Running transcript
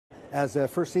as a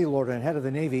First Sea Lord and head of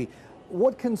the Navy.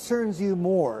 What concerns you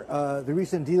more, the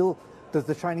recent deal that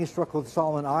the Chinese struck with the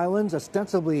Solomon Islands,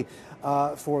 ostensibly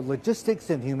for logistics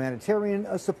and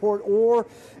humanitarian support, or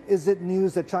is it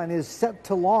news that China is set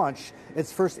to launch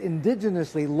its first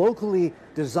indigenously, locally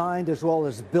designed as well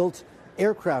as built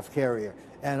aircraft carrier?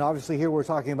 And obviously here we're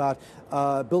talking about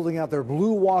building out their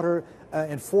blue water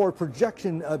and forward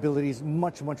projection abilities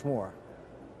much, much more.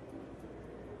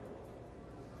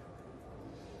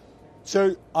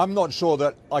 So I'm not sure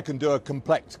that I can do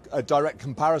a direct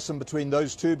comparison between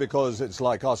those two, because it's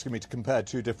like asking me to compare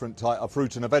two different types of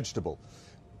fruit and a vegetable.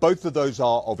 Both of those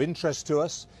are of interest to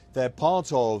us. They're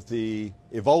part of the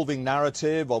evolving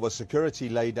narrative of a security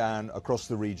laydown across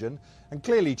the region. And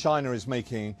clearly China is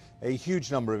making a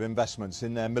huge number of investments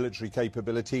in their military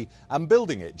capability and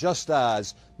building it, just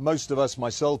as most of us,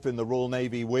 myself in the Royal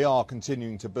Navy, we are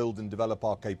continuing to build and develop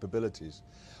our capabilities.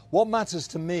 What matters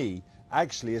to me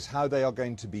actually is how they are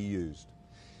going to be used.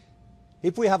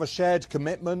 If we have a shared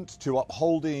commitment to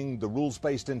upholding the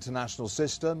rules-based international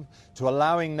system, to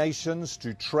allowing nations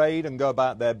to trade and go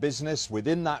about their business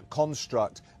within that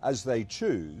construct as they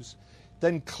choose,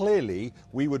 then clearly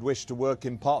we would wish to work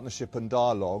in partnership and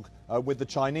dialogue with the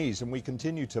Chinese, and we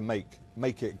continue to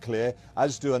make it clear,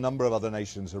 as do a number of other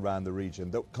nations around the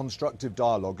region, that constructive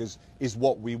dialogue is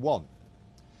what we want.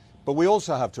 But we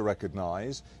also have to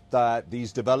recognise that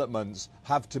these developments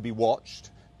have to be watched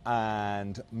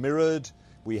and mirrored.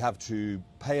 We have to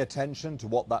pay attention to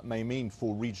what that may mean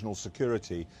for regional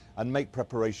security and make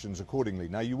preparations accordingly.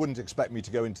 Now, you wouldn't expect me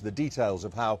to go into the details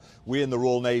of how we in the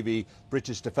Royal Navy,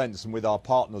 British Defence and with our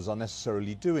partners are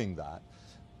necessarily doing that.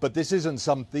 But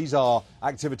these are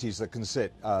activities that can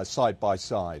sit side by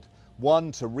side.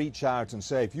 One, to reach out and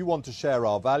say, if you want to share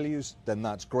our values, then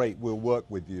that's great, we'll work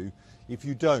with you. If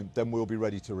you don't, then we'll be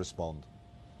ready to respond.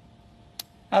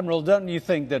 Admiral, don't you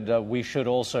think that we should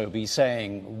also be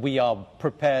saying we are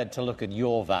prepared to look at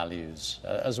your values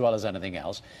as well as anything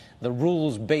else? The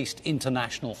rules-based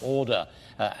international order,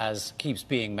 as keeps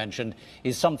being mentioned,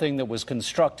 is something that was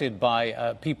constructed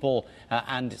by people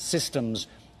and systems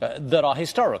that are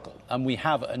historical. And we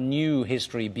have a new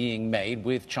history being made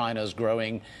with China's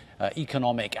growing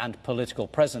economic and political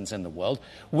presence in the world,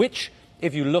 which,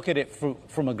 if you look at it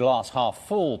from a glass half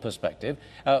full perspective,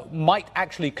 might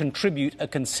actually contribute a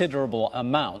considerable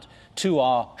amount to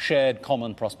our shared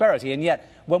common prosperity. And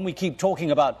yet, when we keep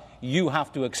talking about you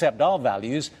have to accept our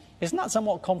values, isn't that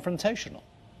somewhat confrontational?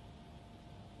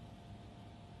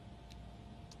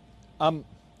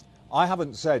 I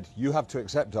haven't said you have to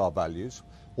accept our values.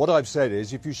 What I've said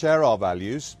is, if you share our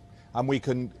values and we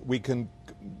can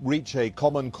reach a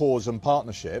common cause and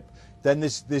partnership, then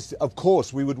this of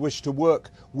course we would wish to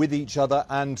work with each other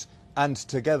and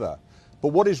together. But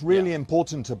what is really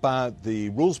important about the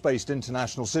rules-based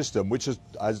international system, which is,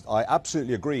 as I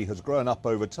absolutely agree, has grown up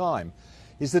over time,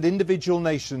 is that individual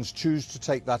nations choose to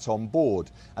take that on board.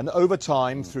 And over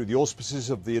time, through the auspices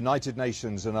of the United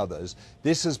Nations and others,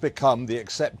 this has become the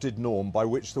accepted norm by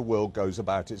which the world goes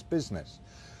about its business.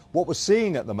 What we're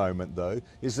seeing at the moment, though,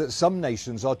 is that some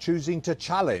nations are choosing to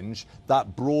challenge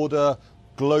that broader,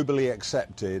 globally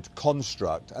accepted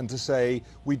construct and to say,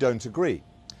 we don't agree.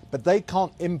 But they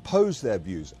can't impose their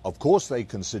views. Of course, they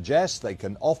can suggest, they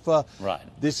can offer. Right.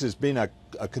 This has been a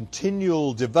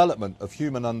continual development of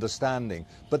human understanding.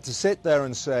 But to sit there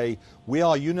and say, we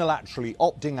are unilaterally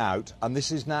opting out, and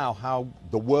this is now how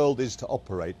the world is to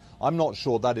operate, I'm not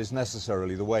sure that is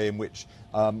necessarily the way in which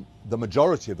the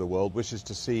majority of the world wishes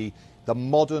to see the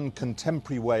modern,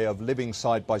 contemporary way of living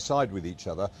side by side with each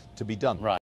other to be done. Right.